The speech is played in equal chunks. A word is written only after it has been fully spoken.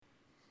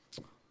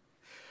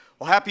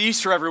Well, happy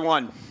Easter,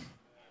 everyone.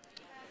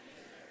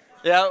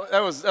 Yeah,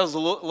 that was a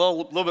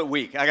little bit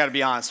weak, I got to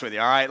be honest with you,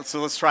 all right? So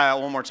let's try that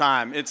one more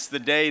time. It's the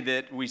day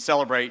that we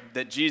celebrate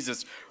that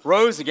Jesus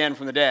rose again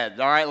from the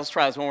dead. All right, let's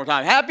try this one more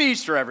time. Happy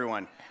Easter,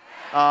 everyone.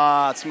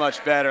 It's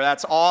much better.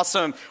 That's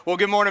awesome. Well,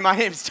 good morning. My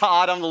name's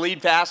Todd. I'm the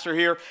lead pastor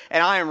here,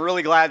 and I am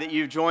really glad that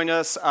you've joined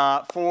us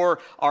for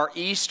our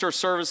Easter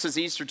services,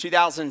 Easter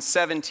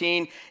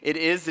 2017. It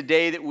is the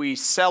day that we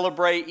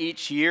celebrate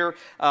each year,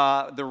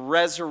 the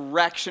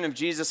resurrection of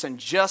Jesus, and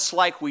just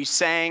like we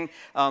sang,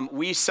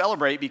 we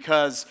celebrate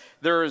because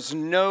Jesus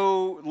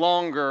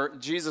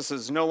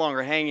is no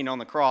longer hanging on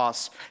the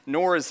cross,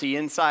 nor is he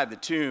inside the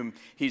tomb.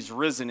 He's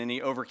risen and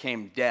he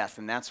overcame death,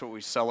 and that's what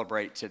we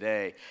celebrate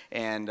today.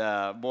 And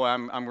boy,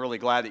 I'm really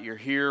glad that you're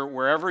here.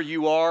 Wherever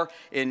you are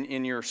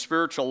in your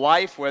spiritual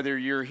life, whether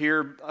you're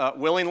here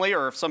willingly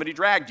or if somebody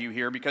dragged you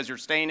here because you're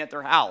staying at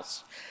their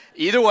house.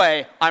 Either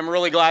way, I'm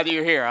really glad that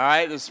you're here, all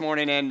right, this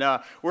morning. And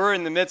we're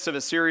in the midst of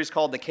a series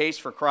called The Case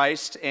for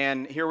Christ,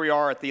 and here we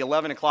are at the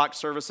 11 o'clock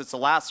service. It's the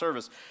last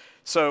service.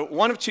 So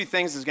one of two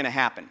things is going to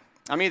happen.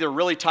 I'm either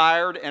really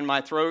tired and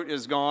my throat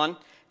is gone,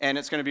 and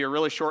it's going to be a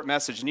really short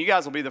message, and you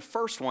guys will be the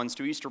first ones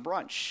to Easter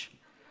brunch.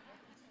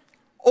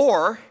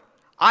 Or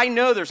I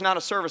know there's not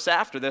a service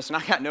after this, and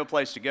I got no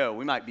place to go.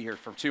 We might be here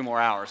for 2 more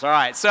hours. All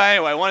right, so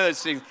anyway, one of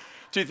those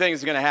two things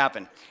is going to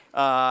happen.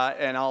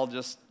 And I'll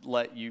just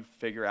let you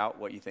figure out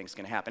what you think is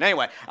going to happen.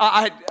 Anyway,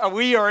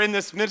 we are in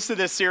this midst of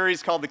this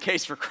series called The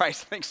Case for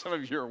Christ. I think some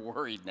of you are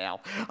worried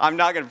now. I'm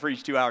not going to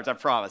preach 2 hours, I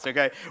promise,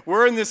 okay?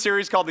 We're in this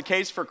series called The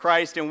Case for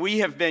Christ, and we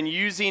have been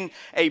using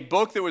a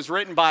book that was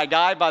written by a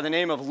guy by the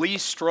name of Lee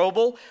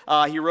Strobel.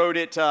 He wrote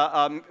it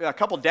a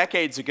couple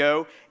decades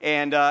ago,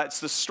 and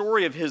it's the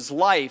story of his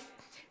life.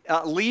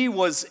 Lee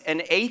was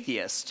an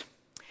atheist,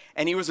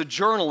 and he was a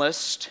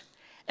journalist.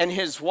 And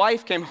his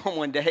wife came home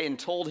one day and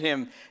told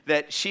him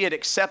that she had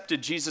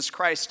accepted Jesus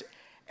Christ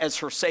as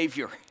her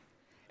Savior,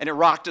 and it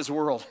rocked his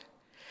world.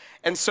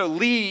 And so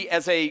Lee,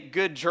 as a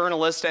good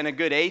journalist and a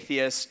good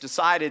atheist,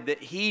 decided that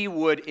he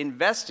would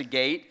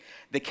investigate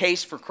the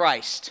case for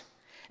Christ,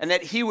 and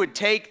that he would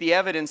take the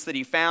evidence that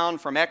he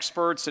found from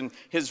experts and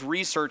his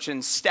research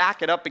and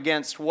stack it up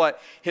against what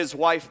his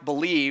wife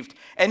believed.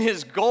 And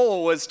his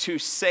goal was to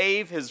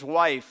save his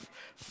wife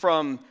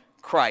from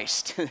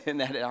Christ. Isn't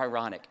that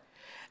ironic?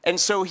 And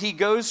so he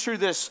goes through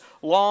this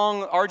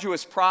long,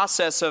 arduous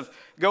process of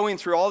going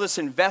through all this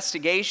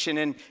investigation,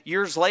 and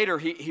years later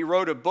he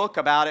wrote a book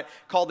about it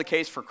called The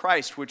Case for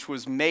Christ, which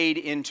was made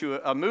into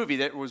a movie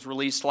that was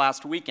released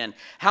last weekend.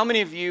 How many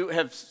of you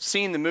have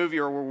seen the movie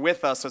or were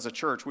with us as a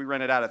church? We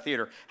rented out a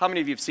theater. How many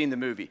of you have seen the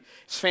movie?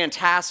 It's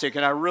fantastic,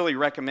 and I really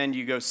recommend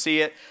you go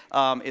see it.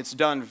 It's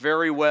done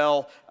very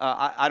well.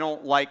 I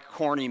don't like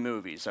corny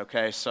movies,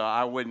 okay? So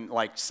I wouldn't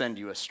send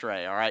you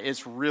astray, all right?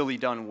 It's really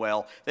done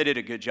well. They did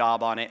a good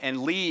job on it,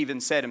 and Lee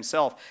even said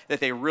himself that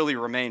they really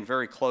remain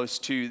very close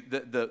to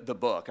the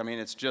book. I mean,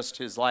 it's just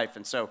his life,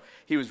 and so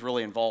he was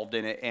really involved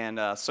in it,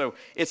 and so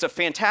it's a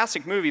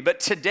fantastic movie. But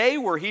today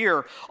we're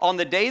here on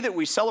the day that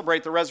we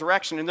celebrate the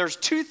resurrection, and there's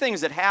 2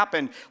 things that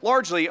happened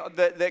largely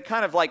that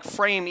kind of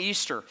frame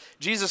Easter.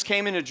 Jesus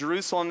came into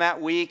Jerusalem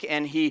that week,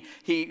 and he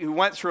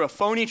went through a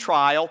phony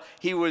trial.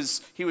 He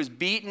was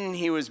beaten,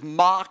 he was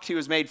mocked, he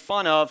was made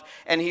fun of,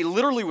 and he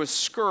literally was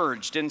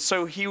scourged, and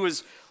so he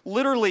was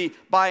literally,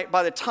 by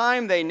the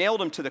time they nailed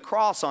him to the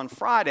cross on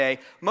Friday,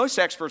 most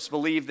experts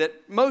believe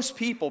that most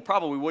people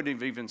probably wouldn't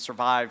have even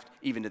survived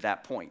even to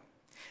that point.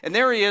 And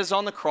there he is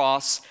on the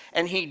cross,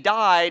 and he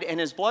died, and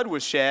his blood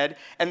was shed,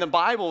 and the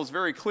Bible is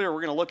very clear,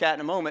 we're going to look at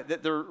in a moment,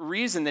 that the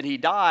reason that he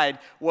died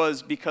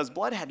was because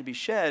blood had to be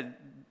shed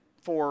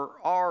for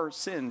our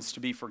sins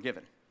to be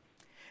forgiven.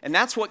 And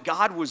that's what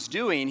God was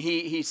doing.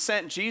 He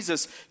sent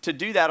Jesus to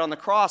do that on the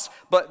cross.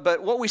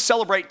 But what we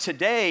celebrate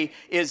today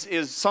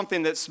is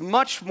something that's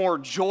much more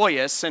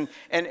joyous and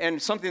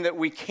something that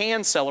we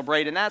can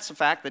celebrate, and that's the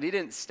fact that he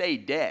didn't stay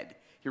dead.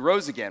 He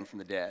rose again from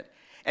the dead.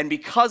 And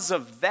because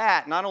of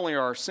that, not only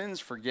are our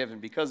sins forgiven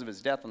because of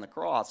his death on the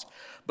cross,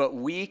 but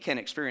we can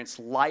experience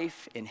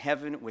life in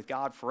heaven with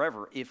God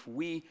forever if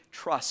we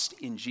trust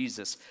in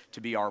Jesus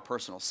to be our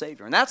personal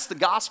Savior. And that's the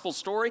gospel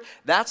story.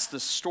 That's the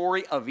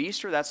story of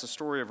Easter. That's the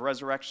story of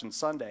Resurrection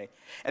Sunday.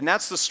 And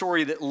that's the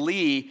story that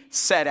Lee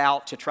set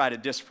out to try to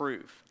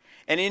disprove.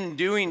 And in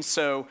doing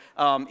so,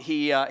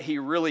 he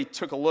really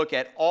took a look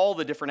at all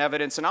the different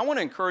evidence. And I want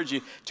to encourage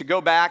you to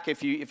go back,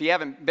 if you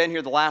haven't been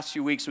here the last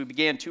few weeks. We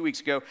began 2 weeks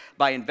ago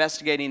by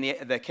investigating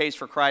the case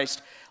for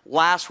Christ.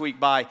 Last week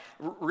by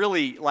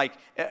really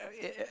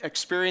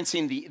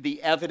experiencing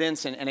the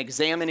evidence and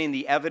examining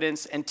the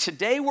evidence. And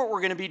today what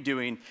we're going to be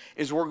doing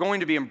is we're going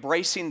to be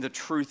embracing the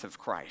truth of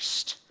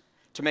Christ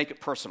to make it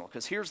personal.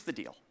 Because here's the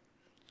deal.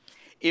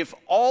 If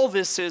all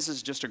this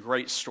is just a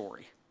great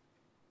story,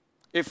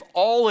 if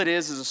all it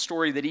is a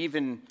story that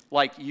even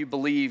you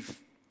believe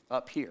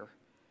up here,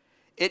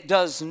 it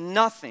does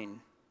nothing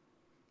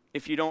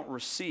if you don't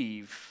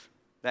receive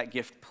that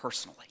gift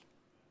personally.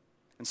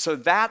 And so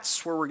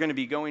that's where we're going to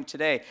be going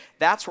today.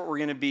 That's what we're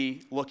going to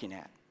be looking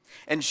at.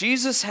 And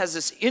Jesus has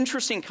this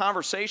interesting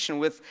conversation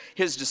with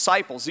his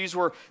disciples. These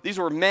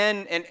were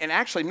men, and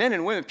actually men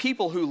and women,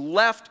 people who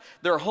left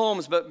their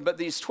homes, but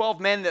these 12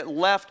 men that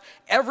left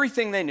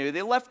everything they knew.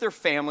 They left their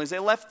families. They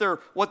left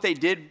what they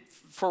did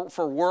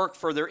for work,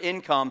 for their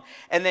income,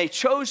 and they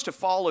chose to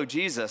follow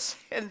Jesus.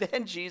 And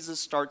then Jesus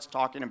starts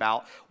talking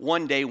about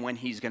one day when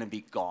he's going to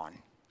be gone.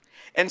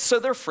 And so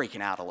they're freaking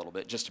out a little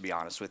bit, just to be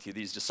honest with you.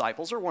 These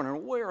disciples are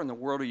wondering, where in the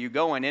world are you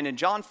going? And in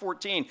John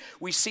 14,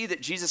 we see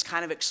that Jesus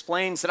kind of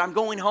explains that I'm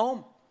going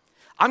home.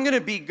 I'm going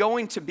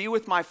to be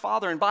with my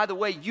Father. And by the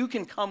way, you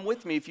can come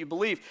with me if you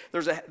believe.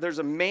 There's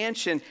a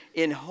mansion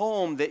in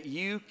home that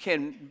you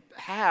can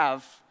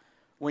have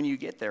when you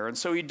get there. And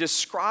so he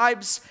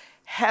describes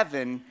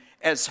heaven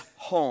as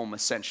home,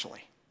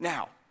 essentially.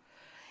 Now,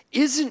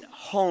 isn't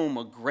home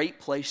a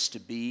great place to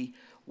be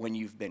when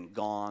you've been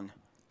gone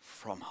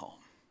from home?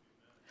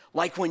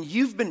 Like when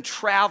you've been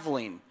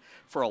traveling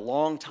for a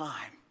long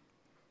time,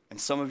 and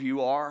some of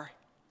you are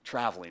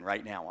traveling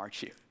right now,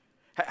 aren't you?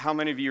 How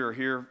many of you are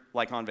here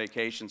like on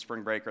vacation,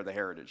 spring break, or the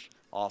Heritage?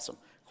 Awesome.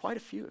 Quite a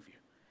few of you.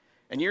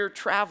 And you're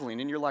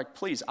traveling, and you're like,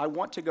 please, I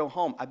want to go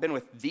home. I've been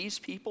with these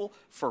people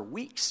for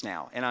weeks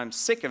now, and I'm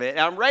sick of it, and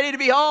I'm ready to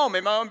be home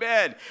in my own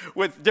bed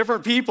with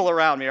different people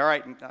around me. All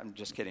right, I'm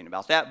just kidding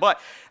about that.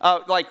 But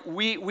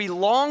we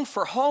long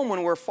for home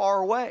when we're far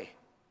away.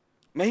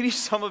 Maybe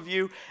some of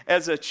you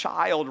as a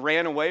child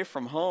ran away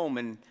from home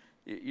and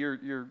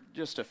you're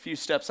just a few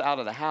steps out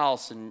of the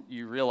house and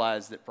you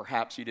realize that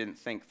perhaps you didn't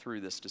think through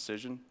this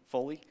decision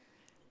fully.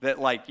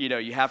 That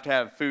you have to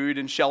have food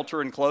and shelter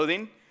and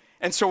clothing.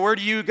 And so where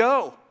do you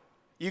go?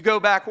 You go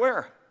back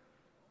where?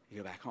 You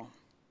go back home.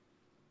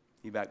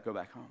 Go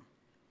back home.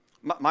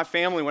 My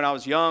family, when I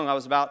was young, I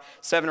was about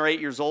 7 or 8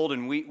 years old,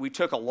 and we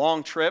took a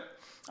long trip.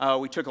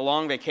 We took a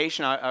long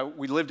vacation.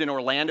 We lived in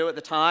Orlando at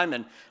the time,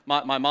 and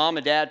my mom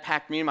and dad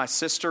packed me and my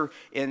sister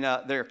in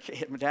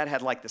my dad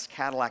had like this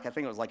Cadillac. I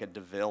think it was like a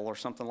DeVille or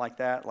something like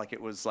that. Like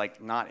it was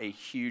like not a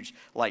huge,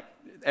 like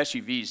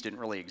SUVs didn't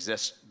really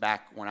exist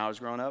back when I was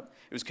growing up.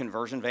 It was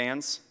conversion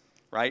vans,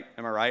 right?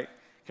 Am I right?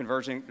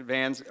 Conversion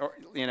vans,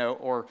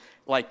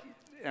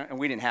 and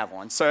we didn't have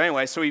one. So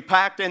anyway, so we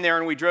packed in there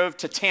and we drove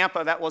to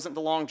Tampa. That wasn't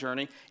the long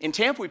journey. In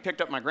Tampa, we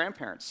picked up my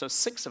grandparents. So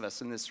 6 of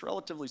us in this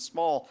relatively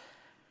small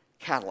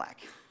Cadillac.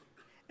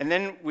 And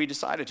then we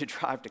decided to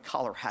drive to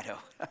Colorado.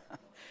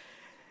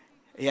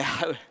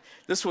 Yeah,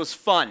 this was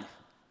fun.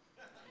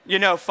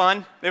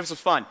 Fun? It was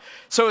fun.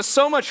 So it was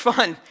so much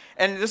fun.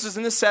 And this is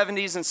in the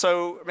 70s and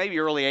so maybe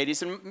early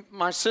 80s. And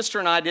my sister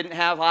and I didn't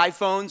have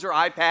iPhones or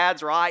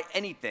iPads or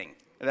anything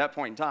at that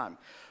point in time.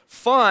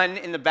 Fun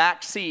in the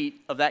back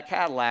seat of that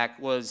Cadillac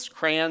was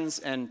crayons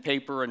and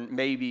paper and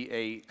maybe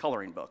a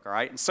coloring book, all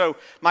right? And so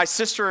my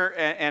sister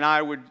and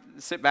I would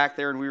sit back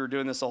there, and we were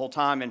doing this the whole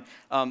time. And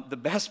the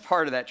best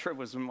part of that trip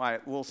was when my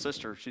little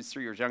sister, she's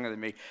 3 years younger than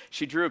me,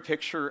 she drew a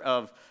picture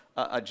of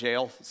a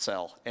jail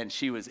cell, and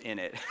she was in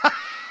it.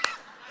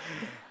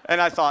 And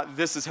I thought,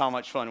 this is how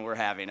much fun we're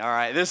having, all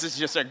right? This is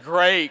just a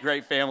great,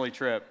 great family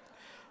trip.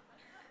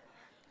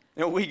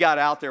 We got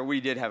out there.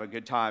 We did have a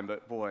good time,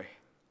 but boy,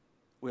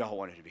 we all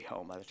wanted to be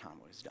home by the time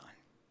it was done.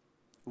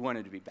 We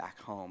wanted to be back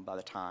home by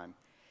the time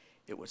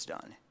it was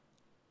done.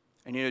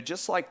 And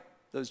just like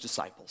those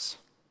disciples,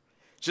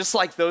 just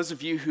like those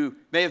of you who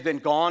may have been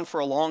gone for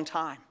a long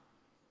time,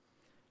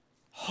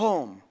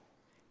 home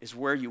is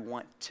where you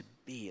want to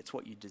be. It's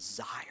what you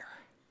desire.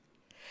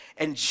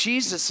 And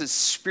Jesus is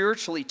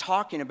spiritually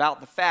talking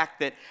about the fact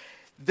that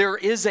there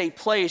is a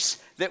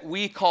place that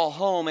we call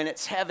home, and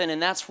it's heaven,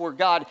 and that's where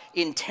God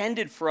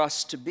intended for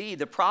us to be.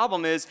 The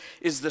problem is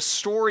the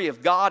story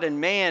of God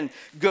and man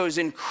goes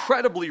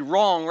incredibly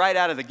wrong right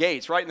out of the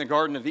gates, right in the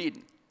Garden of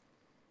Eden.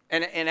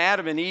 And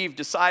Adam and Eve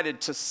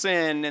decided to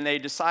sin, and they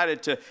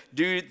decided to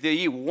do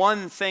the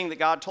one thing that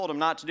God told them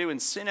not to do,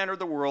 and sin entered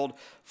the world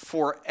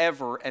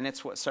forever, and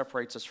it's what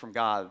separates us from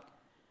God.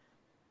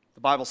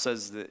 The Bible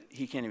says that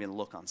he can't even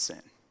look on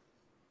sin.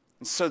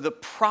 And so the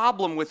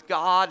problem with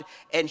God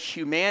and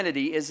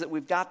humanity is that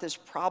we've got this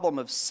problem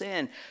of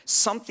sin.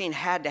 Something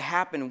had to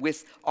happen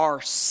with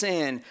our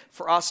sin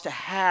for us to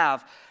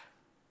have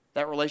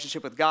that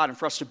relationship with God and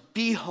for us to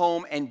be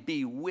home and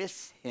be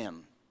with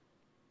him.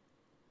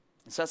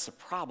 And so that's the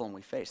problem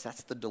we face.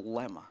 That's the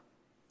dilemma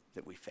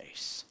that we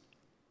face.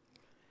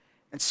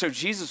 And so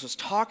Jesus was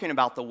talking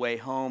about the way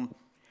home.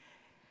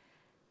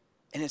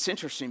 And it's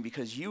interesting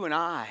because you and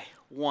I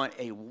want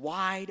a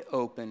wide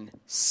open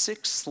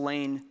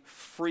 6-lane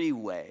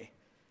freeway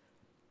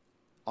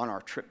on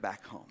our trip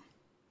back home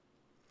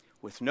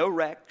with no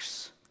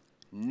wrecks,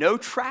 no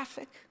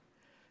traffic,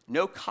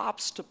 no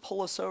cops to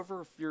pull us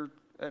over. If you're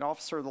an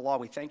officer of the law,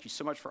 we thank you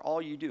so much for all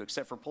you do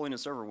except for pulling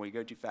us over when we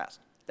go too fast.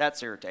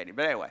 That's irritating.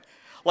 But anyway,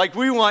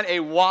 we want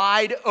a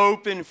wide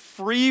open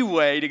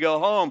freeway to go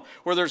home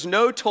where there's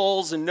no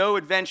tolls and no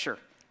adventure.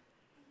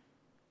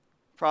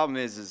 Problem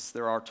is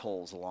there are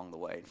tolls along the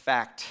way. In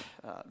fact,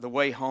 the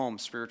way home,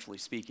 spiritually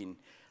speaking,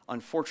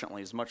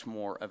 unfortunately, is much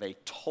more of a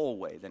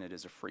tollway than it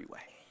is a freeway.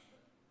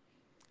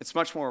 It's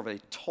much more of a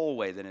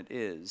tollway than it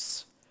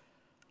is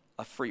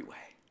a freeway.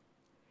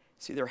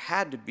 See, there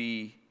had to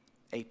be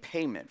a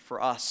payment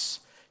for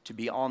us to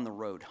be on the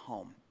road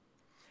home.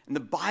 And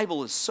the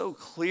Bible is so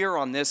clear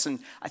on this, and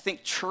I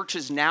think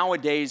churches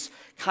nowadays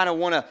kind of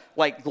want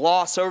to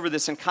gloss over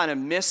this and kind of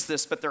miss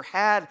this, but there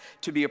had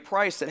to be a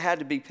price that had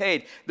to be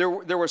paid. There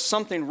was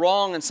something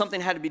wrong, and something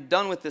had to be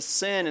done with this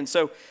sin. And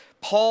so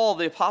Paul,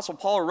 the Apostle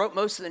Paul, who wrote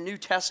most of the New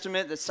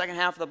Testament, the second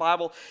half of the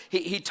Bible,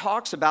 he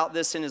talks about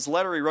this in his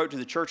letter he wrote to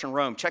the church in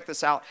Rome. Check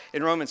this out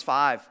in Romans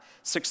 5,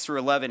 6 through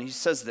 11. He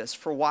says this,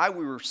 for while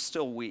we were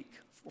still weak,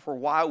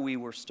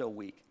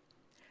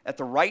 at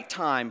the right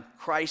time,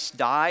 Christ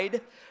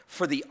died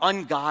for the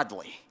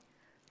ungodly.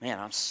 Man,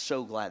 I'm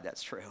so glad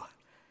that's true,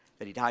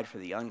 that he died for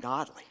the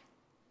ungodly.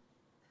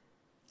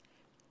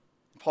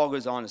 Paul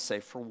goes on to say,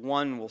 for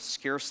one will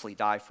scarcely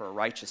die for a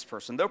righteous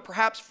person, though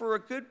perhaps for a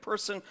good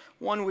person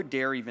one would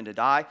dare even to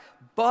die.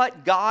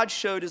 But God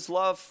showed his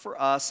love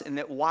for us in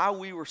that while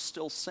we were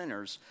still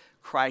sinners,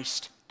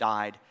 Christ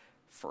died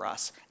for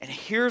us. And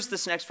here's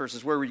this next verse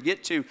is where we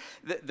get to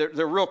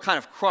the real kind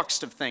of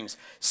crux of things.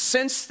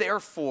 Since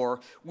therefore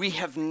we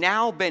have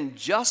now been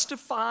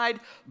justified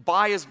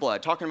by his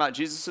blood, talking about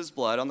Jesus'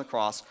 blood on the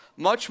cross,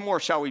 much more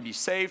shall we be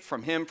saved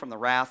from him from the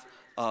wrath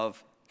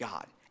of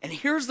God. And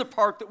here's the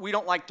part that we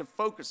don't like to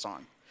focus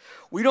on.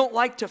 We don't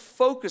like to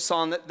focus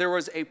on that there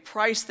was a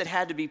price that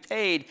had to be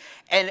paid,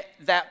 and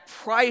that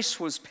price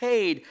was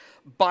paid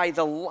by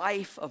the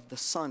life of the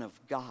Son of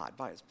God,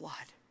 by his blood.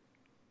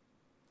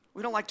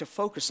 We don't like to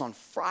focus on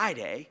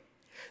Friday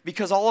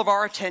because all of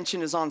our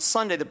attention is on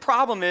Sunday. The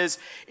problem is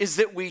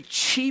that we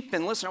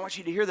cheapen, listen, I want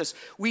you to hear this,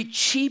 we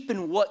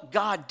cheapen what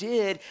God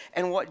did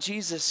and what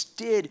Jesus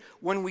did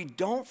when we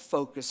don't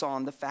focus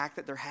on the fact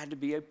that there had to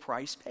be a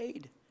price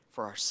paid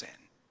for our sin.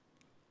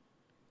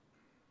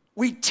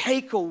 We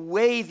take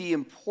away the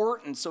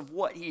importance of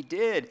what he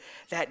did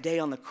that day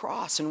on the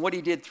cross and what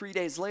he did 3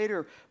 days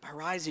later by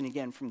rising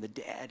again from the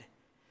dead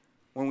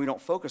when we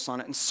don't focus on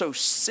it. And so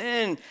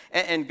sin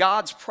and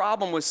God's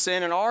problem with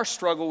sin and our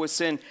struggle with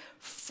sin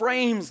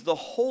frames the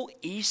whole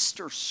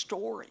Easter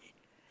story.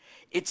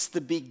 It's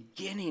the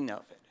beginning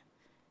of it.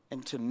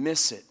 And to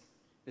miss it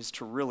is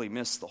to really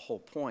miss the whole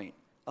point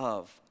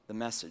of the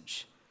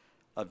message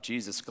of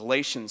Jesus.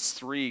 Galatians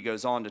 3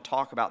 goes on to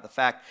talk about the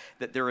fact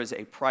that there is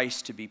a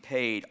price to be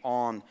paid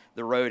on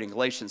the road. In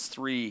Galatians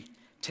 3,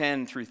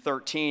 10 through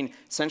 13,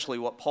 essentially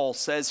what Paul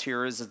says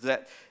here is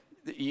that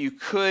you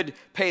could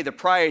pay the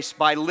price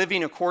by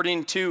living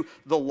according to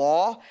the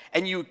law,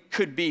 and you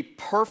could be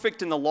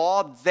perfect in the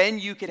law, then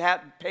you could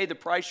pay the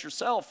price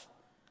yourself.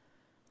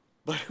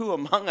 But who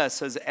among us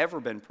has ever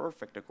been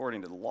perfect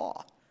according to the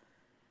law?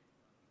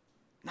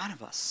 None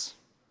of us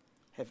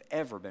have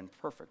ever been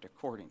perfect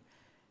according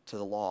to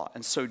the law.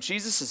 And so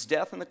Jesus'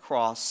 death on the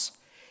cross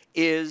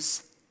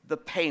is the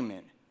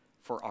payment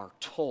for our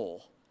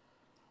toll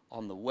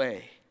on the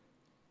way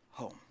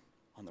home,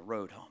 on the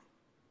road home.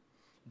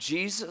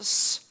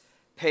 Jesus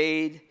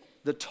paid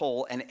the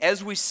toll, and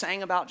as we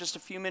sang about just a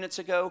few minutes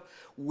ago,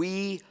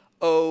 we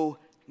owe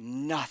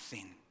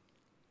nothing.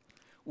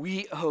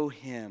 We owe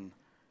him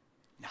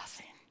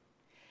nothing.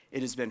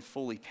 It has been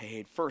fully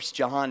paid. 1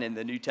 John in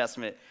the New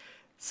Testament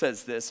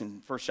says this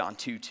in 1 John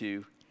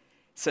 2:2.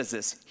 Says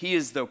this, he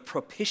is the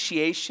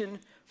propitiation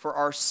for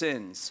our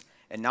sins,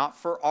 and not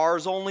for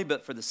ours only,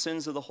 but for the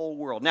sins of the whole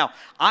world. Now,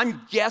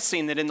 I'm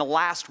guessing that in the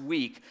last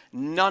week,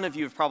 none of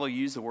you have probably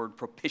used the word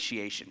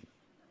propitiation.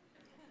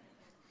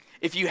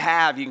 If you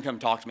have, you can come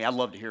talk to me. I'd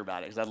love to hear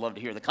about it, because I'd love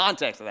to hear the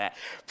context of that.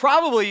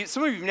 Probably,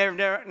 some of you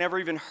have never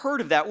even heard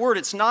of that word.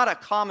 It's not a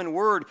common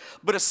word,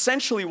 but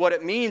essentially what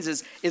it means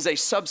is a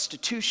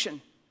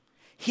substitution.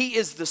 He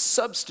is the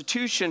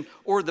substitution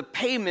or the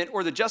payment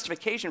or the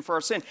justification for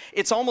our sin.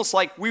 It's almost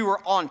like we were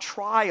on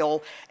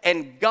trial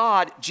and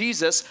God,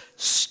 Jesus,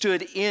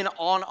 stood in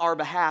on our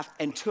behalf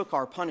and took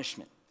our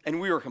punishment. And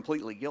we were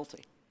completely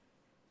guilty.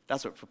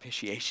 That's what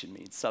propitiation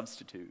means,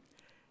 substitute.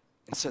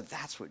 And so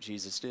that's what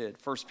Jesus did.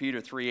 1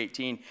 Peter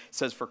 3:18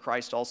 says, for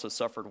Christ also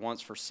suffered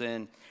once for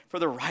sin, for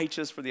the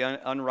righteous, for the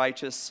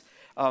unrighteous,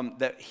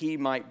 that he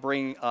might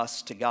bring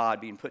us to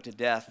God, being put to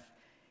death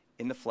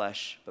in the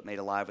flesh, but made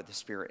alive with the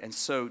Spirit. And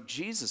so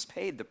Jesus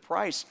paid the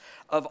price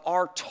of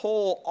our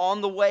toll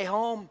on the way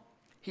home.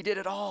 He did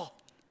it all,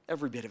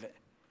 every bit of it.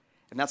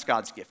 And that's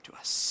God's gift to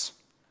us.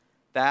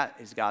 That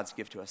is God's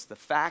gift to us. The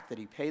fact that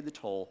he paid the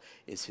toll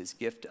is his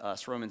gift to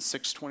us. Romans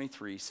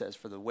 6:23 says,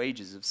 for the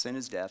wages of sin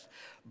is death,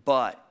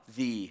 but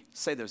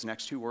say those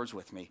next two words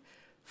with me,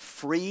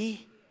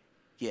 free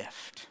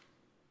gift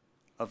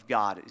of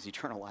God is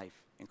eternal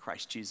life in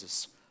Christ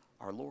Jesus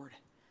our Lord.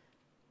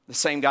 The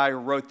same guy who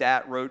wrote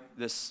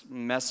this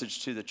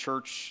message to the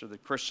church, of the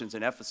Christians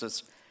in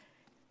Ephesus,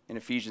 in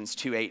Ephesians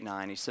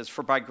 2:8-9. He says,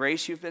 for by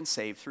grace you've been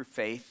saved through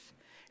faith,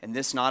 and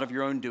this not of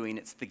your own doing.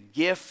 It's the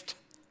gift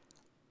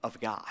of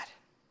God,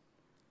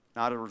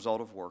 not a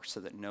result of works,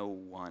 so that no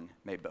one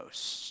may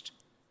boast.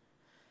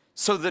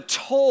 So the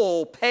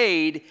toll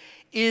paid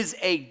is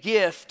a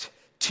gift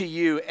to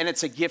you, and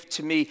it's a gift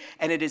to me,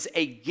 and it is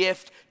a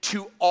gift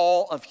to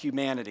all of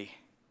humanity.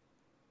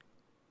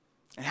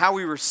 And how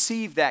we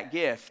receive that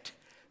gift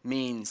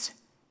means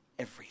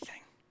everything.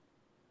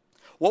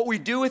 What we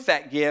do with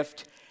that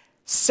gift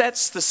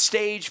sets the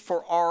stage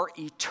for our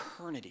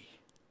eternity,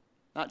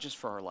 not just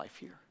for our life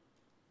here.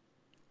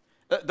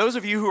 Those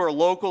of you who are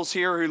locals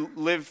here, who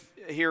live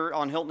here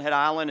on Hilton Head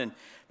Island, and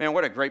man,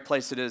 what a great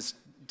place it is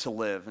to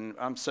live. And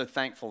I'm so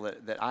thankful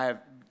that I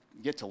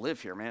get to live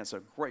here, man. It's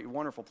a great,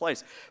 wonderful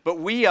place. But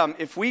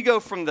if we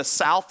go from the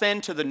south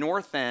end to the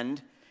north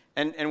end,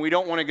 and we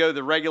don't want to go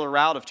the regular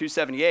route of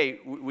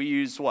 278, we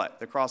use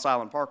what? The Cross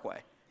Island Parkway,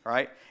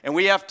 right? And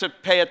we have to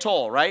pay a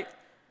toll, right?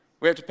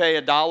 We have to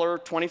pay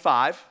 $1.25,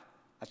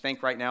 I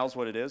think right now is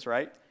what it is,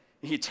 right?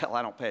 You tell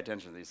I don't pay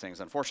attention to these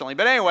things, unfortunately.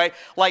 But anyway,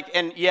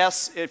 and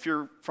yes, if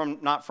you're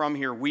not from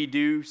here, we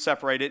do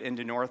separate it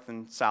into north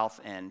and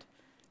south end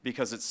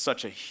because it's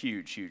such a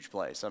huge, huge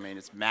place. I mean,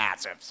 it's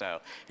massive.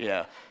 So,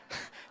 yeah.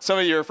 Some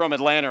of you are from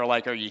Atlanta are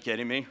like, are you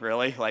kidding me?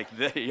 Really?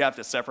 You have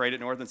to separate it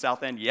north and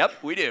south end? Yep,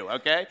 we do,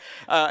 okay?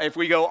 If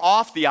we go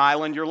off the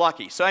island, you're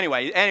lucky. So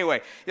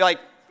anyway,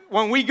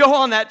 when we go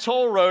on that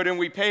toll road and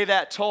we pay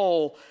that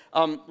toll,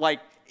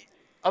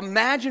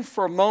 imagine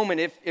for a moment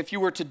if you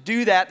were to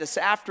do that this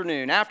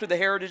afternoon after the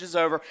Heritage is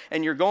over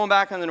and you're going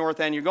back on the north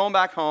end, you're going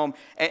back home,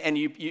 and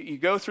you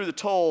go through the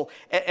toll,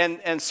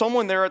 and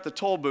someone there at the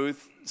toll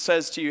booth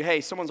says to you,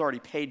 hey, someone's already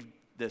paid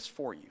this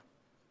for you.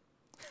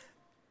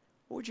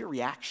 What would your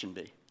reaction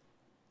be?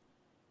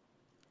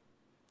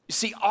 You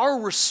see,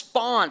 our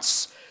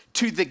response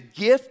to the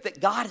gift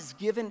that God has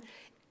given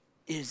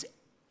is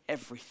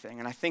everything.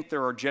 And I think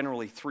there are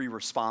generally three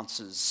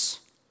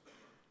responses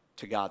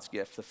to God's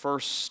gift. The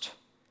first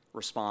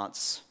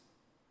response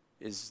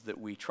is that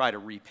we try to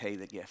repay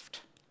the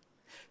gift.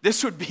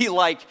 This would be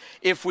like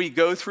if we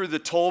go through the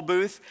toll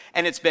booth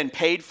and it's been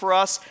paid for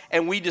us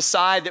and we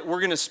decide that we're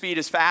going to speed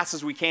as fast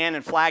as we can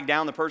and flag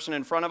down the person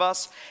in front of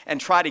us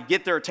and try to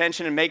get their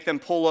attention and make them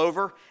pull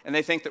over, and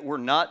they think that we're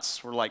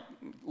nuts, we're like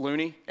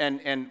loony,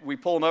 and we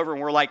pull them over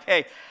and we're like,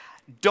 hey,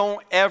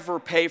 don't ever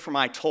pay for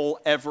my toll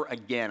ever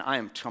again. I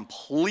am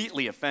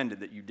completely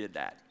offended that you did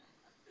that.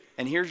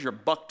 And here's your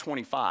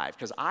 $1.25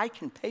 because I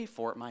can pay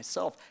for it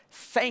myself.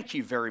 Thank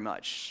you very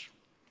much.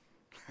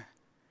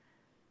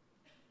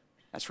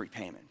 That's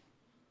repayment.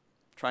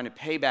 Trying to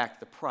pay back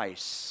the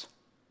price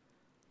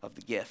of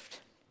the gift.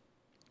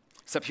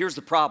 Except here's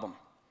the problem.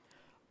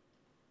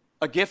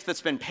 A gift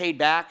that's been paid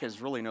back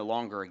is really no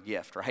longer a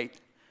gift, right?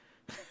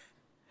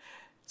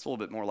 It's a little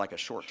bit more like a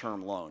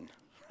short-term loan.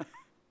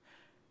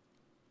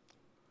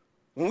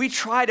 When we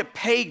try to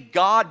pay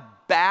God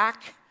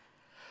back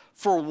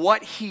for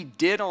what he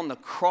did on the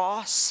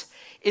cross,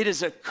 it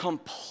is a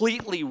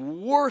completely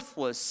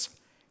worthless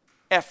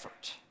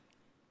effort.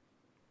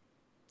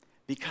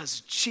 Because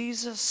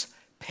Jesus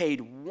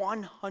paid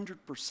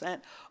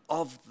 100%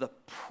 of the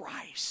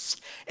price.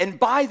 And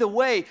by the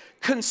way,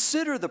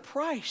 consider the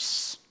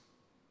price.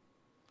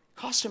 It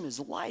cost him his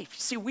life.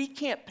 See, we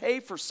can't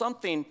pay for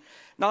something,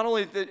 not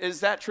only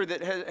is that true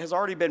that has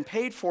already been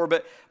paid for,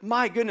 but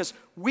my goodness,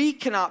 we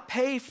cannot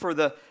pay for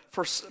the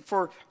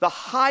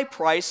high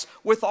price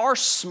with our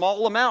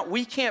small amount.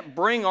 We can't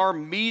bring our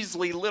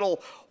measly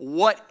little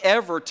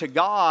whatever to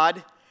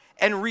God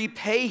and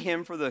repay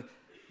him for the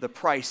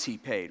price he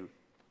paid,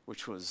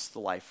 which was the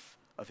life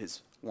of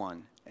his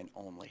one and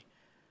only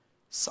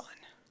Son.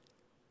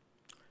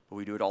 But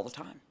we do it all the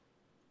time.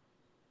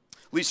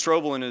 Lee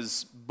Strobel, in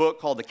his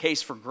book called The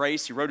Case for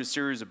Grace, he wrote a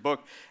series of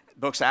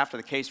books after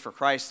The Case for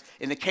Christ.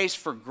 In The Case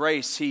for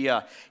Grace, he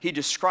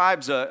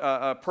describes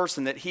a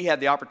person that he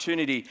had the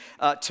opportunity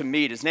to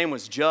meet. His name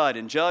was Judd,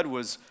 and Judd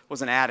was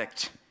an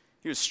addict.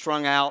 He was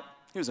strung out.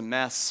 He was a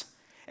mess.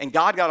 And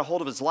God got a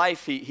hold of his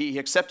life. He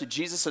accepted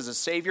Jesus as a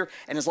Savior,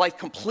 and his life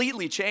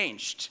completely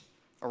changed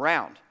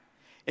around.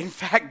 In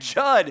fact,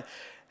 Judd,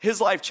 his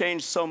life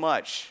changed so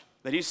much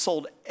that he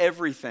sold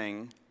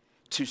everything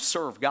to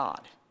serve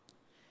God.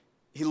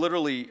 He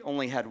literally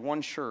only had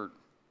one shirt,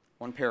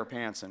 one pair of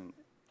pants, and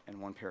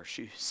one pair of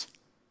shoes.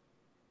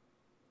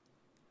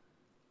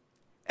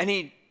 And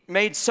he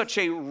made such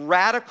a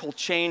radical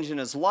change in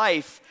his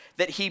life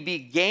that he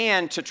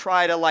began to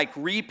try to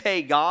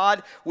repay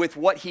God with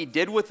what he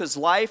did with his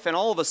life. And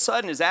all of a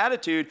sudden his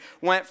attitude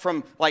went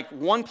from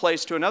one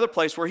place to another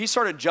place where he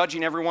started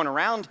judging everyone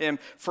around him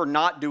for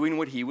not doing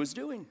what he was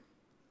doing.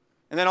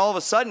 And then all of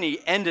a sudden he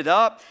ended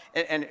up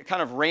and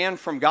kind of ran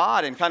from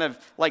God and kind of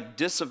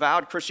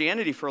disavowed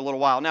Christianity for a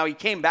little while. Now he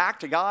came back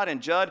to God, and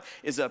Judd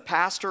is a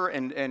pastor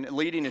and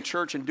leading a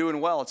church and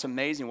doing well. It's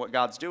amazing what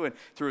God's doing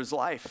through his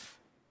life.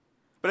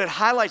 But it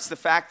highlights the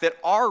fact that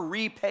our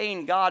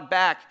repaying God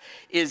back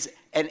is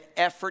an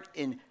effort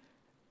in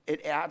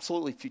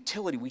absolutely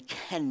futility. We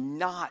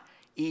cannot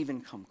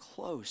even come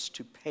close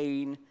to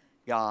paying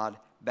God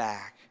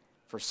back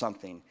for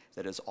something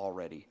that has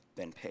already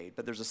been paid.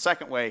 But there's a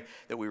second way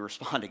that we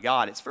respond to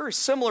God. It's very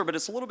similar, but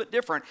it's a little bit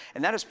different,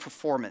 and that is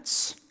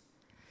performance.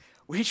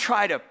 We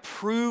try to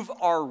prove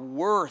our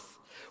worth.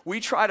 We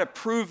try to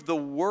prove the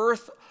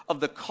worth of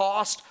the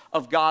cost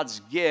of God's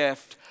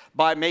gift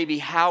by maybe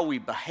how we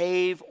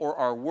behave or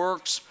our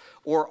works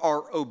or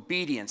our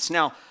obedience.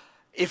 Now,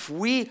 If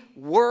we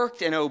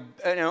worked and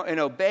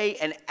obey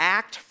and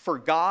act for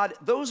God,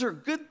 those are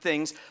good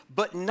things,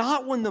 but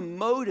not when the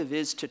motive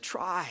is to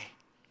try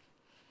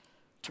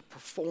to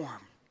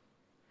perform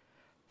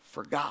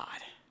for God.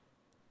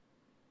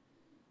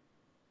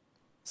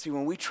 See,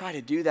 when we try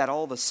to do that,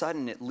 all of a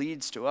sudden it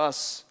leads to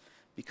us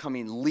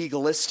becoming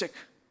legalistic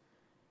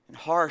and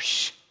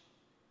harsh.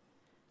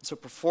 And so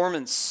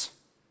performance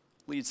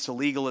leads to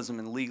legalism,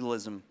 and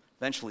legalism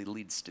eventually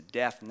leads to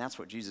death, and that's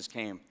what Jesus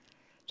came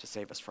to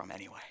save us from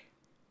anyway.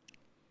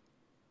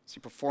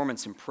 See,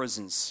 performance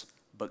imprisons,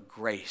 but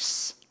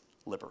grace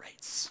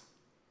liberates.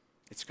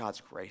 It's God's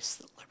grace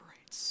that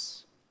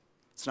liberates.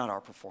 It's not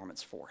our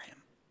performance for him.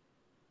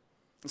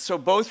 And so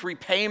both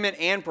repayment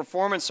and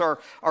performance are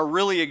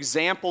really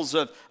examples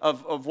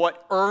of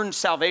what earned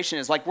salvation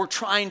is. Like we're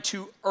trying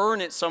to earn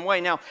it some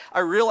way. Now, I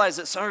realize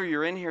that some of you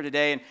are in here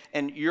today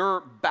and your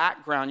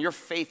background, your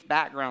faith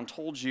background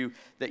told you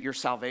that your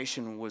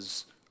salvation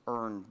was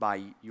earned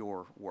by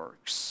your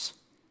works.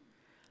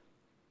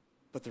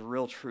 But the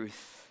real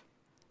truth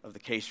of the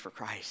case for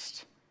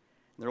Christ,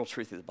 and the real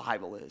truth of the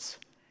Bible is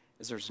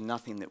there's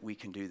nothing that we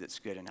can do that's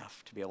good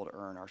enough to be able to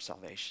earn our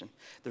salvation.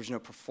 There's no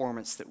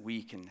performance that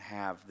we can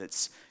have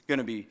that's going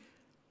to be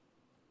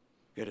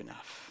good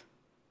enough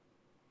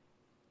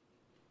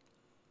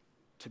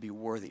to be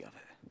worthy of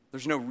it.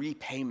 There's no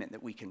repayment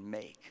that we can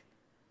make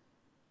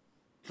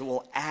that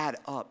will add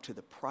up to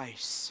the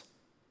price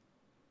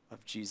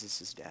of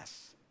Jesus'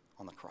 death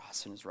on the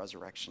cross and his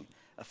resurrection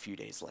a few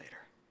days later.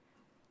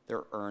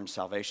 Their earned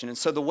salvation. And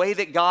so the way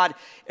that God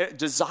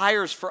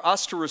desires for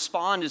us to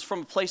respond is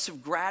from a place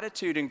of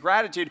gratitude. And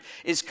gratitude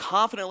is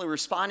confidently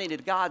responding to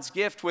God's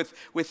gift with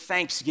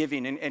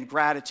thanksgiving and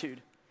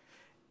gratitude.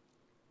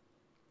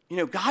 You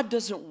know, God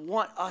doesn't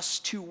want us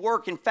to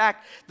work. In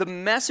fact, the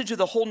message of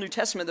the whole New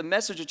Testament, the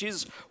message of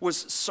Jesus was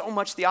so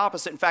much the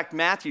opposite. In fact,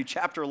 Matthew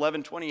chapter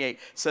 11:28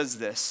 says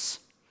this,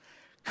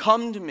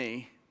 "Come to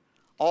me,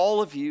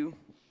 all of you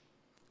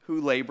who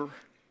labor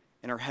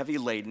and are heavy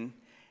laden,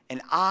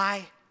 and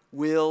I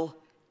will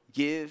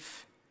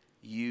give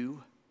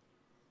you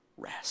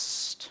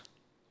rest."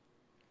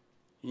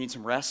 You need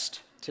some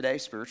rest today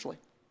spiritually?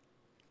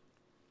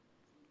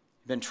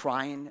 You've been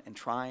trying and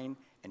trying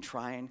and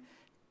trying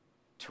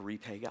to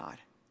repay God.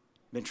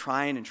 You've been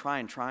trying and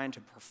trying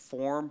to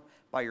perform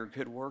by your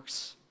good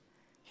works.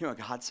 You know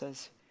what God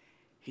says?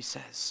 He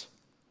says,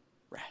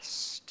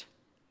 rest.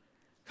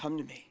 Come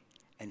to me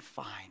and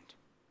find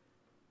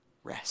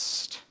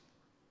rest.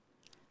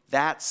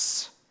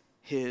 That's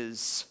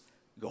his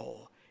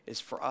goal, is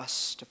for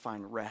us to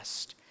find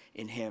rest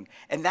in him.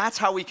 And that's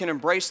how we can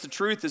embrace the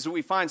truth, is that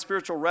we find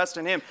spiritual rest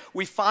in him.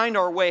 We find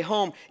our way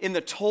home in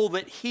the toll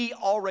that he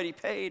already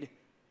paid.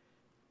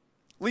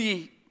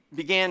 Lee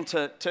began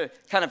to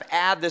kind of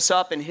add this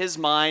up in his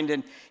mind,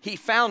 and he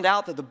found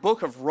out that the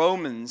book of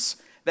Romans,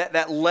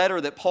 that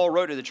letter that Paul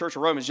wrote to the church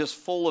of Rome, is just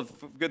full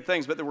of good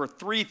things, but there were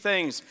three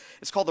things.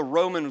 It's called the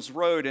Romans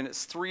Road, and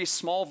it's three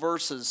small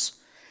verses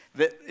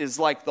that is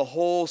like the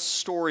whole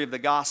story of the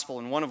gospel,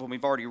 and one of them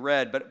we've already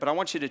read, but I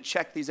want you to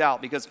check these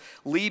out, because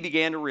Lee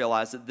began to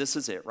realize that this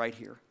is it right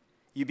here.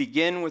 You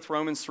begin with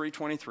Romans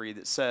 3:23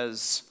 that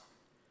says,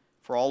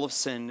 "For all have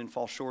sinned and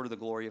fall short of the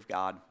glory of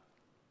God."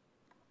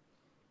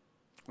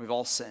 We've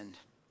all sinned.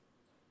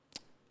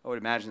 I would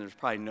imagine there's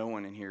probably no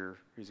one in here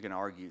who's going to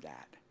argue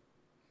that.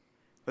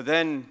 But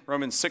then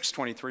Romans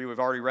 6:23, we've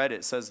already read it.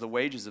 It says the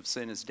wages of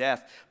sin is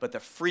death, but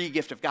the free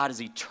gift of God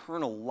is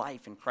eternal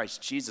life in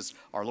Christ Jesus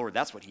our Lord.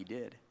 That's what he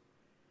did.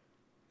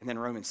 And then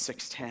Romans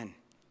 6:10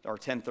 or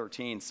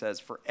 10:13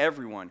 says, "For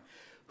everyone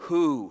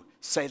who,"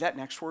 say that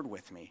next word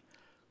with me,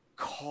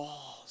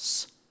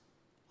 "calls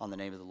on the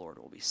name of the Lord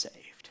will be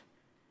saved."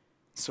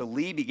 So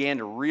Lee began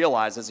to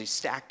realize, as he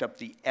stacked up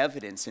the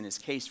evidence in his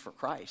case for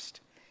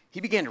Christ, he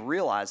began to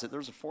realize that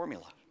there's a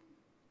formula.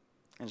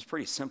 And it's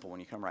pretty simple when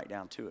you come right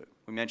down to it.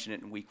 We mentioned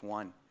it in week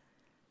 1.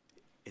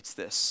 It's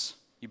this.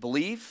 You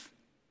believe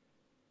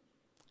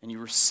and you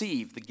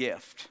receive the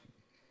gift.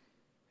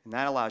 And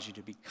that allows you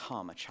to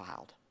become a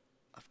child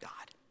of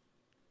God.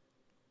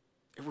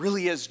 It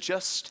really is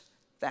just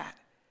that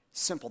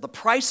simple. The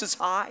price is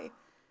high,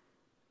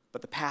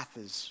 but the path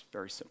is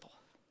very simple.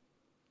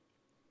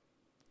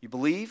 You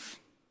believe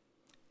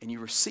and you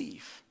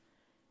receive.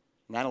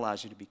 And that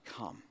allows you to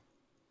become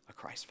a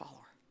Christ follower.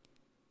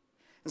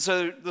 And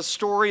so the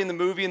story in the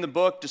movie and the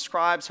book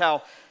describes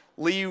how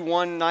Lee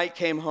one night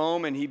came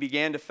home and he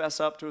began to fess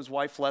up to his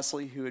wife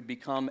Leslie, who had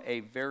become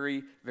a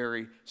very,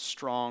 very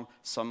strong,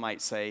 some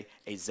might say,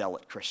 a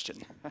zealot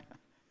Christian.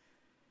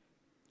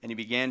 And he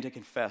began to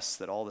confess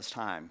that all this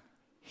time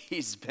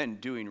he's been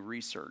doing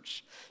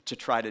research to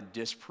try to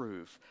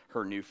disprove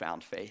her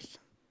newfound faith.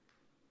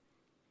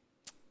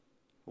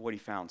 But what he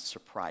found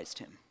surprised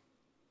him.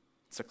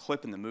 It's a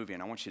clip in the movie,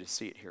 and I want you to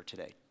see it here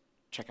today.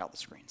 Check out the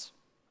screens.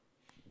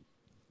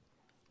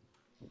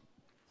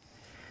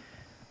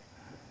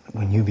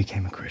 When you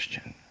became a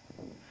Christian,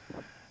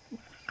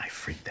 I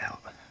freaked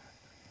out.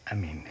 I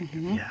mean,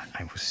 yeah,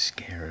 I was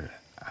scared.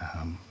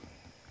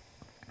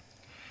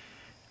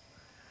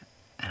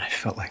 And I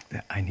felt like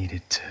that I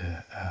needed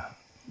to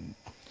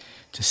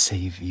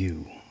save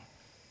you.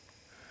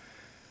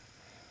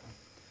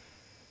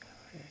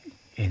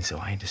 And so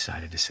I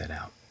decided to set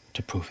out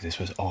to prove this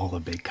was all a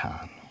big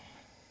con.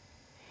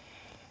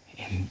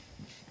 And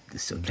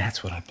so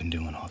that's what I've been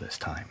doing all this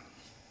time.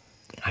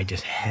 I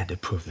just had to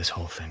prove this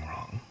whole thing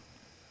wrong.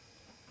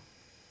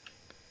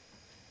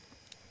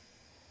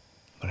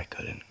 But I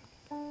couldn't.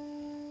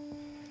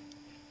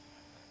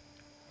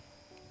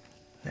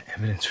 The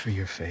evidence for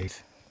your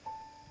faith,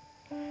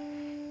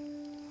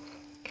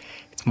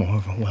 it's more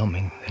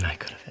overwhelming than I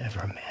could have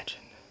ever imagined.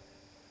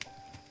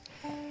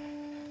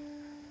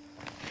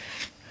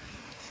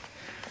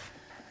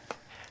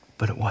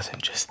 But it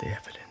wasn't just the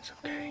evidence,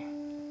 okay?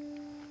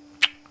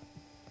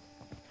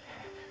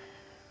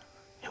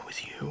 It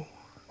was you.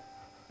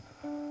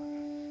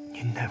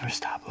 You never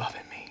stopped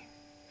loving me.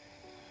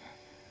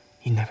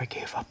 You never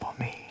gave up on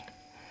me.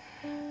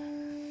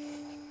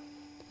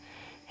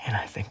 And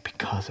I think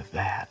because of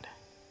that,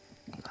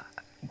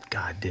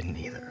 God didn't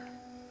either.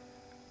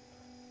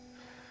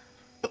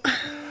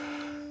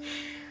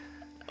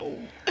 Oh.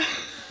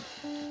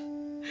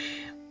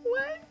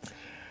 What?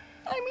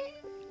 I mean,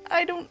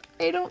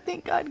 I don't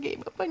think God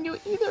gave up on you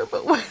either,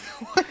 but what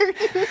are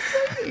you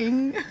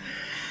saying?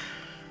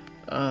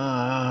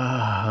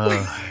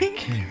 I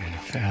can't even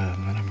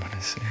fathom that I'm going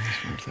to say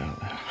this words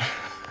out loud.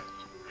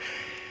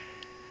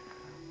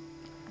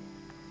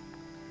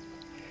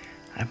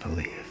 I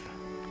believe.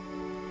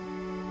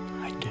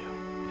 I do.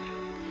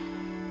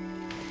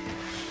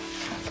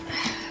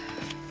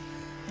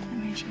 Let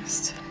me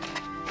just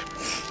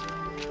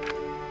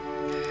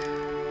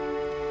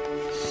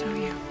show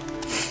you.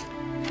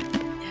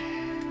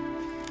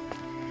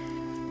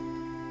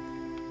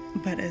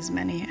 But as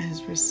many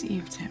as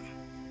received him,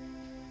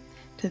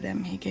 to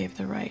them he gave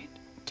the right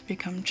to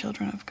become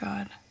children of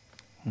God.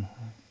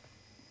 Mm-hmm.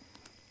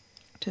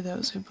 To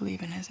those who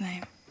believe in his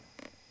name.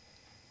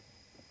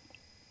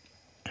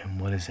 And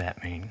what does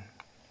that mean?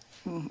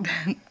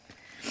 That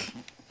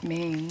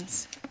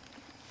means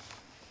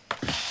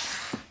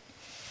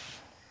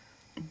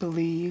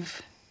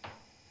believe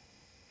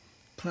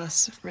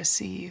plus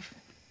receive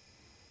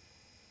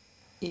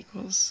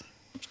equals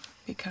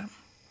become.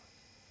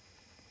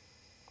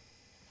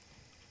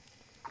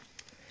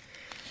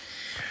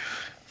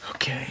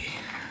 Okay.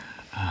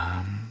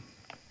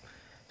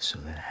 So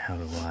then how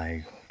do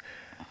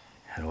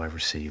I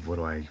receive?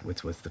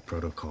 What's the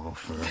protocol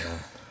for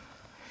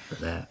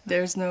that?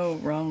 There's no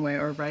wrong way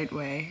or right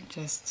way,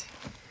 just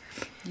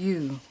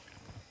you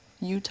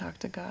talk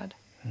to God.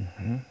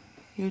 Mm-hmm.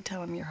 You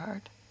tell him your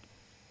heart.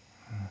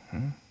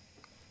 Mm-hmm.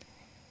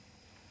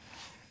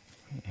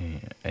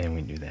 And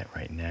we do that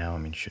right now. I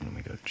mean, shouldn't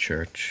we go to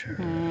church? Or...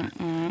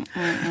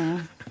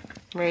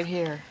 Right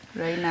here,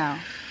 right now.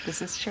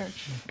 This is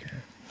church. Okay.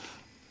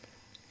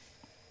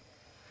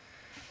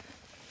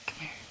 Come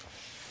here.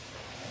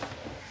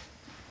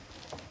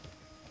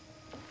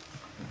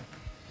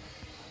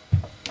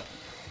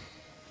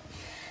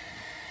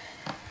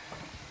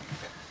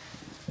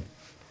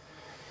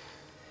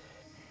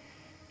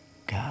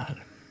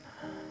 God,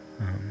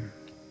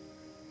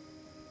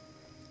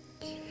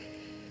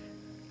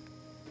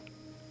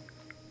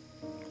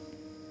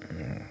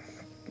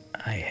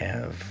 I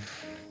have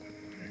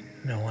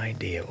no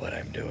idea what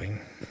I'm doing.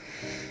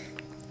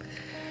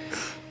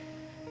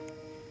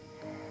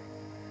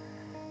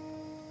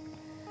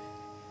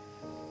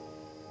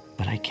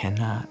 But I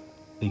cannot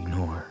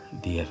ignore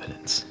the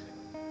evidence.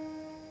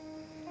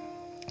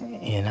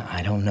 And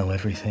I don't know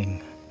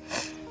everything.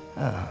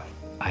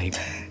 I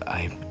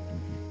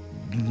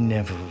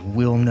never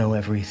will know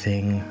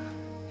everything.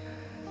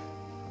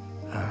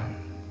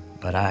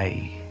 But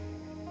I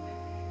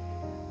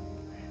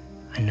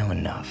know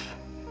enough.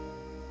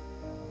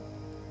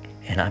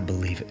 And I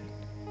believe it.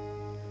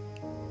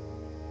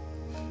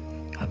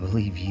 I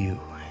believe you.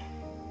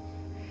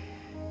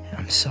 And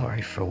I'm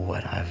sorry for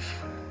what I've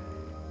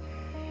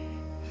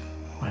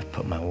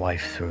put my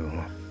wife through,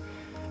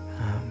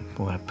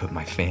 what I've put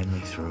my family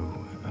through.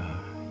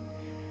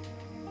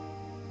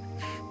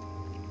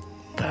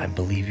 But I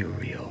believe you're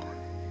real.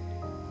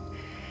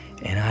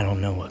 And I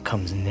don't know what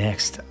comes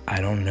next.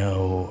 I don't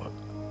know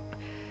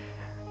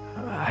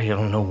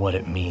what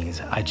it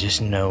means. I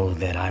just know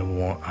that I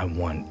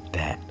want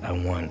that. I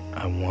want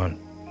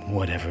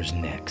whatever's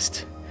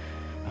next.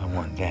 I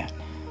want that.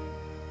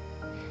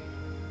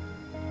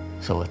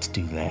 So let's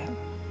do that.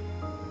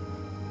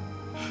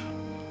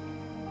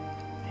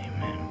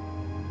 Amen.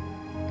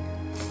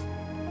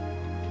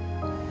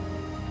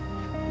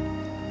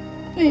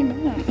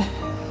 Amen.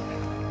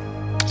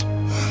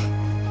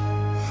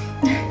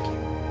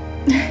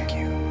 Thank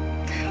you.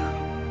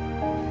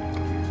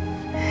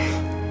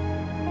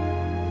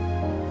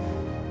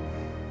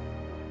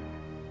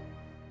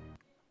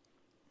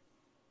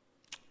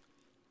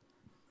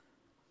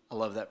 I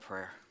love that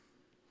prayer.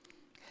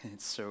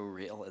 It's so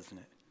real, isn't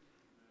it?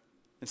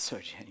 It's so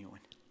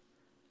genuine.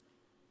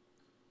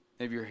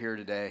 Maybe you're here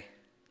today.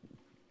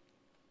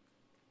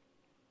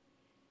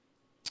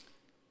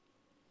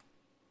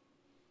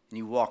 and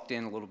you walked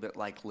in a little bit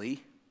like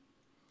Lee.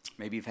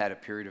 Maybe you've had a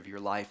period of your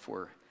life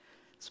where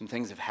some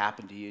things have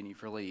happened to you and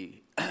you've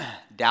really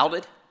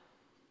doubted.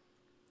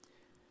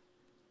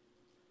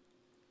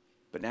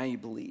 But now you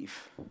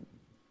believe.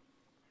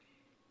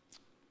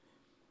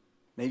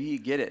 Maybe you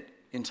get it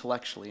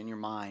intellectually in your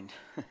mind.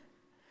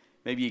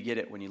 Maybe you get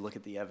it when you look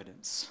at the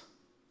evidence.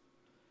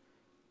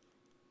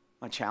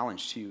 My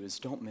challenge to you is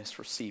don't miss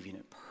receiving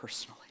it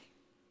personally.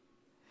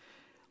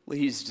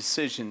 Lee's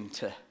decision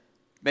to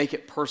make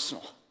it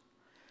personal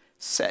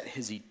set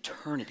his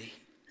eternity.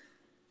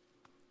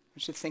 I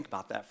want you to think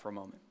about that for a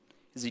moment.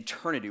 His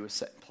eternity was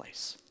set in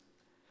place.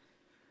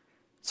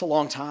 It's a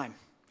long time.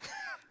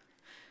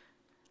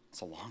 It's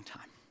a long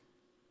time.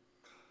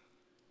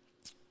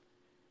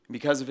 And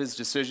because of his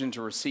decision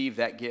to receive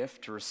that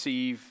gift, to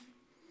receive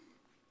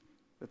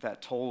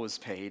that toll was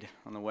paid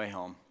on the way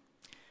home,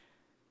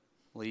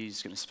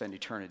 Lee's going to spend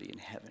eternity in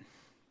heaven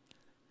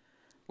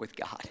with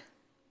God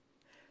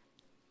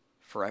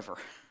forever.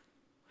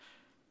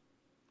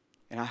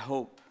 And I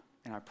hope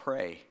and I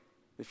pray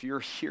if you're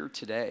here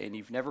today and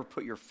you've never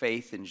put your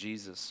faith in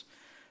Jesus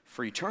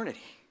for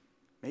eternity,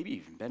 maybe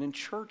you've even been in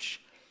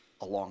church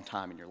a long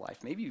time in your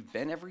life. Maybe you've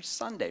been every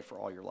Sunday for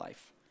all your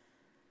life.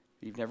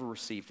 You've never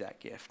received that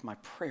gift. My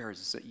prayer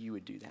is that you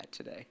would do that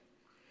today.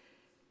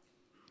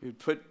 You would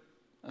put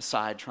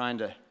aside trying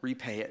to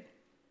repay it,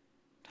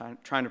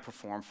 trying to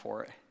perform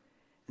for it,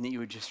 and that you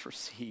would just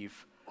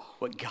receive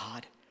what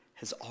God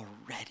has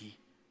already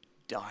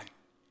done.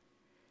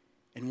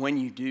 And when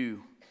you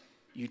do,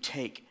 you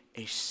take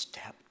a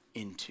step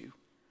into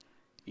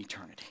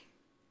eternity.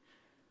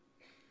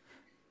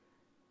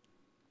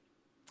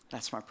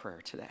 That's my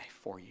prayer today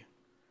for you.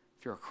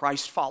 If you're a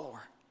Christ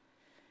follower,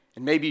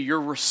 and maybe your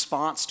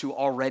response to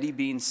already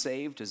being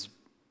saved has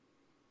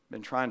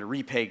been trying to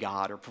repay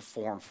God or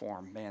perform for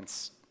him, man,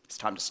 it's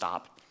time to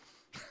stop.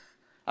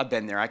 I've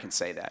been there, I can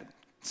say that.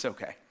 It's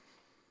okay.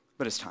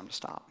 But it's time to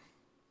stop.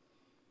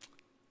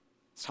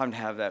 It's time to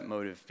have that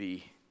motive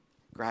be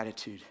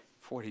gratitude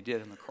for what he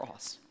did on the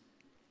cross.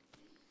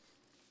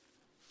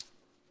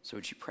 So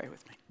would you pray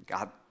with me?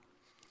 God,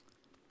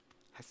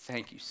 I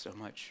thank you so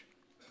much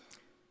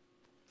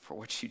for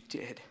what you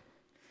did.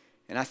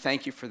 And I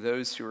thank you for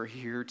those who are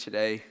here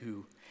today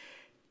who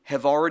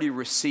have already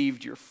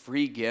received your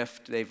free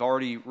gift. They've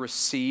already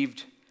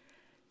received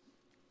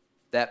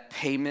that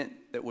payment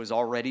that was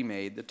already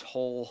made, the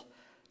toll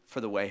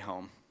for the way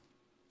home.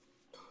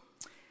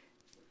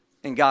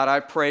 And God, I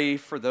pray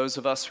for those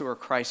of us who are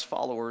Christ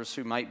followers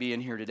who might be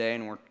in here today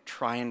and we're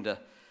trying to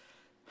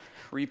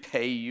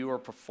repay you or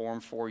perform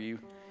for you,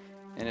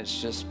 and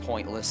it's just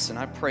pointless. And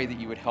I pray that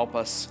you would help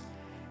us,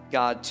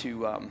 God,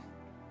 to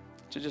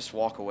just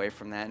walk away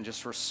from that and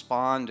just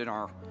respond in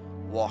our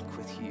walk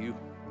with you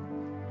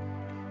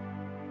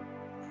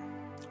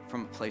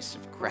from a place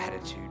of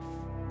gratitude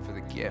for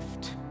the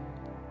gift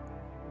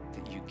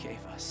that you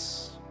gave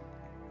us.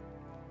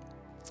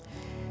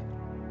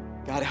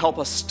 God, help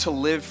us to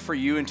live for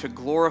you and to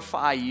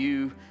glorify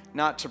you,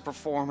 not to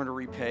perform or to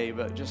repay,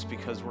 but just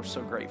because we're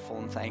so grateful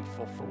and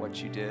thankful for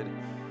what you did,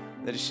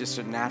 that it's just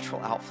a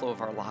natural outflow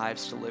of our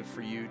lives to live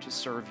for you, to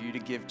serve you, to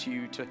give to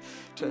you,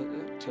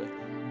 to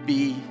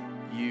be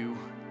you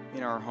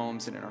in our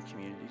homes and in our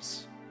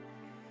communities.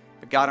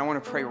 But God, I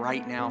want to pray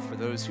right now for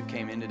those who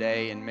came in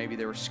today and maybe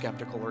they were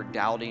skeptical or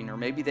doubting, or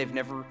maybe they've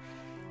never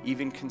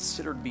even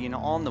considered being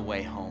on the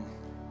way home.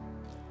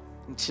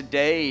 And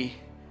today,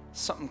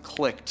 something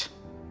clicked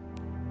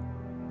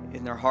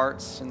in their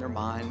hearts and their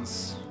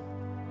minds.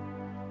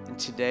 And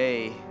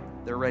today,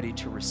 they're ready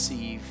to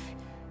receive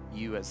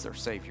you as their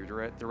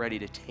Savior. They're ready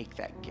to take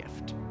that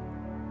gift.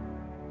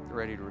 They're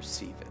ready to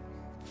receive it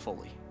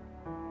fully.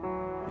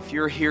 If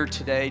you're here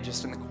today,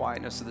 just in the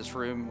quietness of this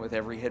room, with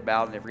every head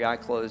bowed and every eye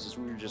closed, as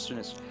we were just in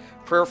this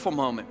prayerful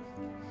moment,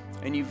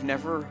 and you've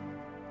never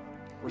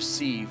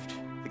received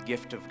the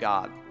gift of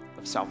God,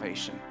 of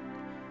salvation,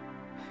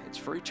 it's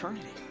for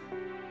eternity.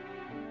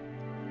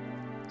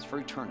 It's for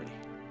eternity.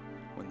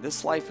 When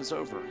this life is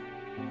over,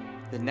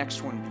 the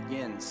next one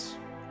begins.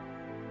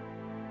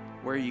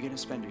 Where are you going to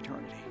spend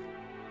eternity?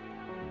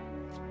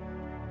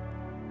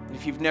 And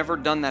if you've never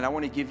done that, I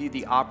want to give you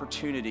the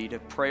opportunity to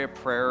pray a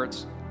prayer.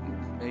 It's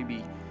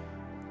maybe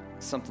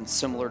something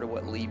similar to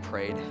what Lee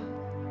prayed,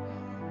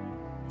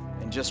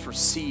 and just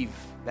receive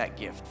that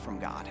gift from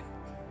God.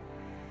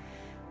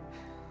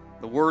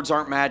 The words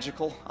aren't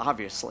magical,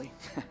 obviously.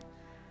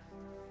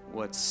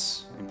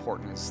 What's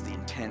important is the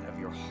intent of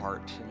your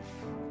heart.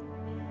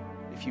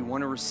 And if you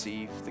want to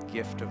receive the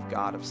gift of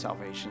God of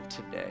salvation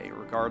today,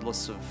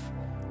 regardless of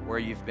where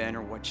you've been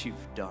or what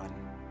you've done,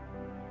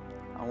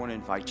 I want to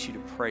invite you to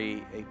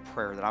pray a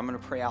prayer that I'm going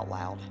to pray out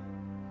loud.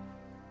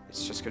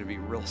 It's just going to be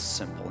real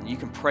simple. And you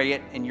can pray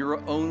it in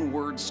your own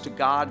words to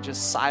God,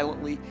 just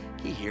silently.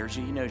 He hears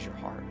you. He knows your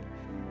heart.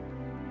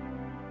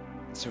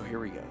 And so here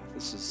we go.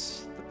 This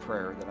is the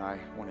prayer that I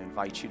want to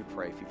invite you to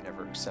pray if you've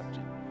never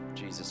accepted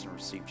Jesus and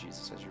received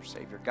Jesus as your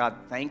Savior. God,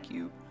 thank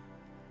you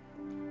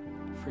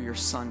for your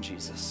Son,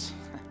 Jesus.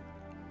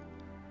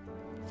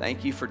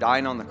 Thank you for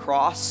dying on the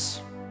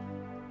cross.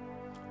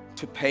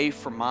 to pay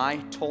for my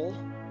toll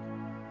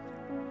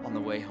on the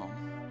way home.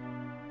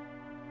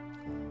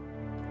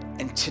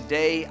 And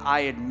today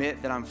I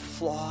admit that I'm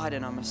flawed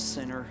and I'm a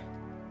sinner.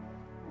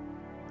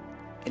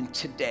 And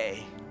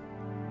today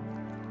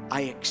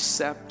I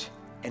accept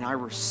and I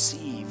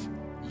receive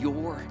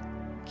your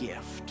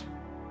gift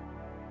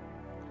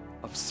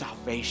of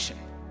salvation.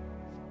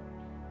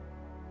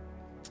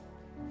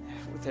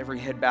 With every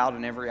head bowed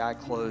and every eye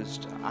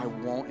closed, I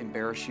won't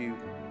embarrass you.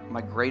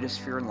 My greatest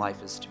fear in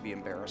life is to be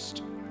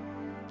embarrassed.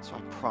 So I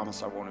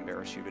promise I won't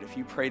embarrass you. But if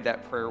you prayed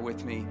that prayer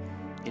with me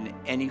in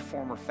any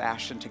form or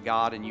fashion to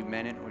God and you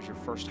meant it, it was your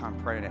first time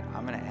praying it,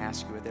 I'm going to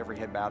ask you with every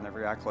head bowed and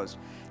every eye closed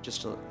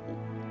just to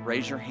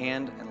raise your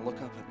hand and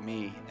look up at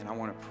me, and I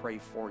want to pray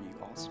for you.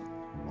 Awesome.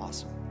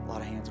 Awesome. A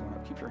lot of hands went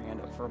up. Keep your hand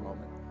up for a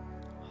moment.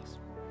 Awesome.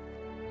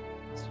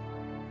 Awesome.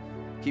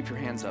 Keep your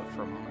hands up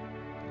for a moment.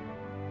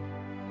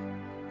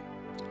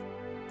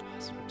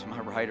 Awesome. To my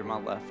right or my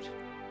left?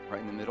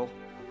 Right in the middle?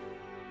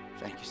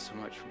 Thank you so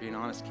much for being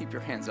honest. Keep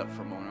your hands up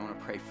for a moment. I want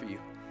to pray for you.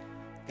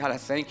 God, I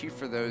thank you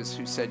for those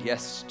who said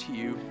yes to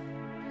you.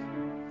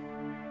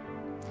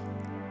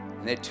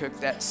 And they took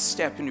that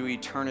step into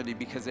eternity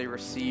because they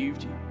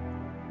received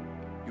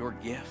your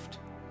gift.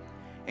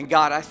 And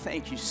God, I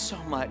thank you so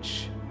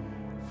much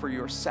for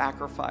your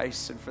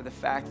sacrifice and for the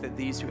fact that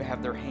these who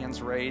have their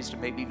hands raised,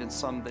 and maybe even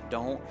some that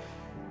don't,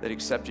 that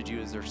accepted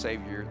you as their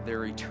Savior,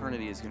 their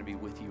eternity is going to be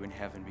with you in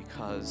heaven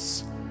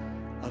because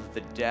of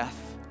the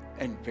death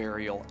and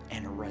burial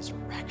and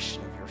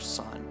resurrection of your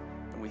Son.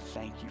 And we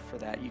thank you for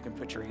that. You can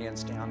put your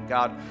hands down.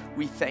 God,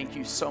 we thank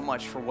you so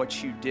much for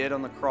what you did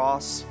on the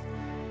cross.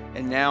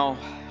 And now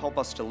help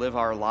us to live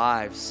our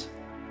lives,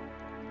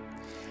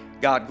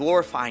 God,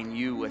 glorifying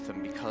you with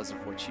them because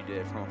of what you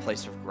did from a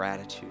place of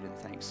gratitude and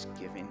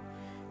thanksgiving.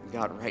 And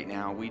God, right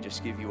now, we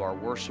just give you our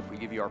worship. We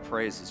give you our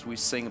praises. We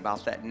sing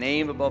about that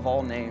name above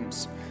all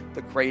names,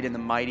 the great and the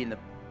mighty and the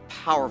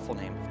powerful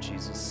name of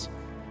Jesus.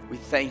 We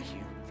thank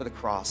you for the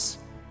cross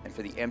and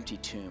for the empty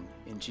tomb.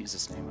 In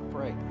Jesus' name we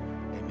pray.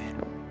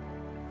 Amen.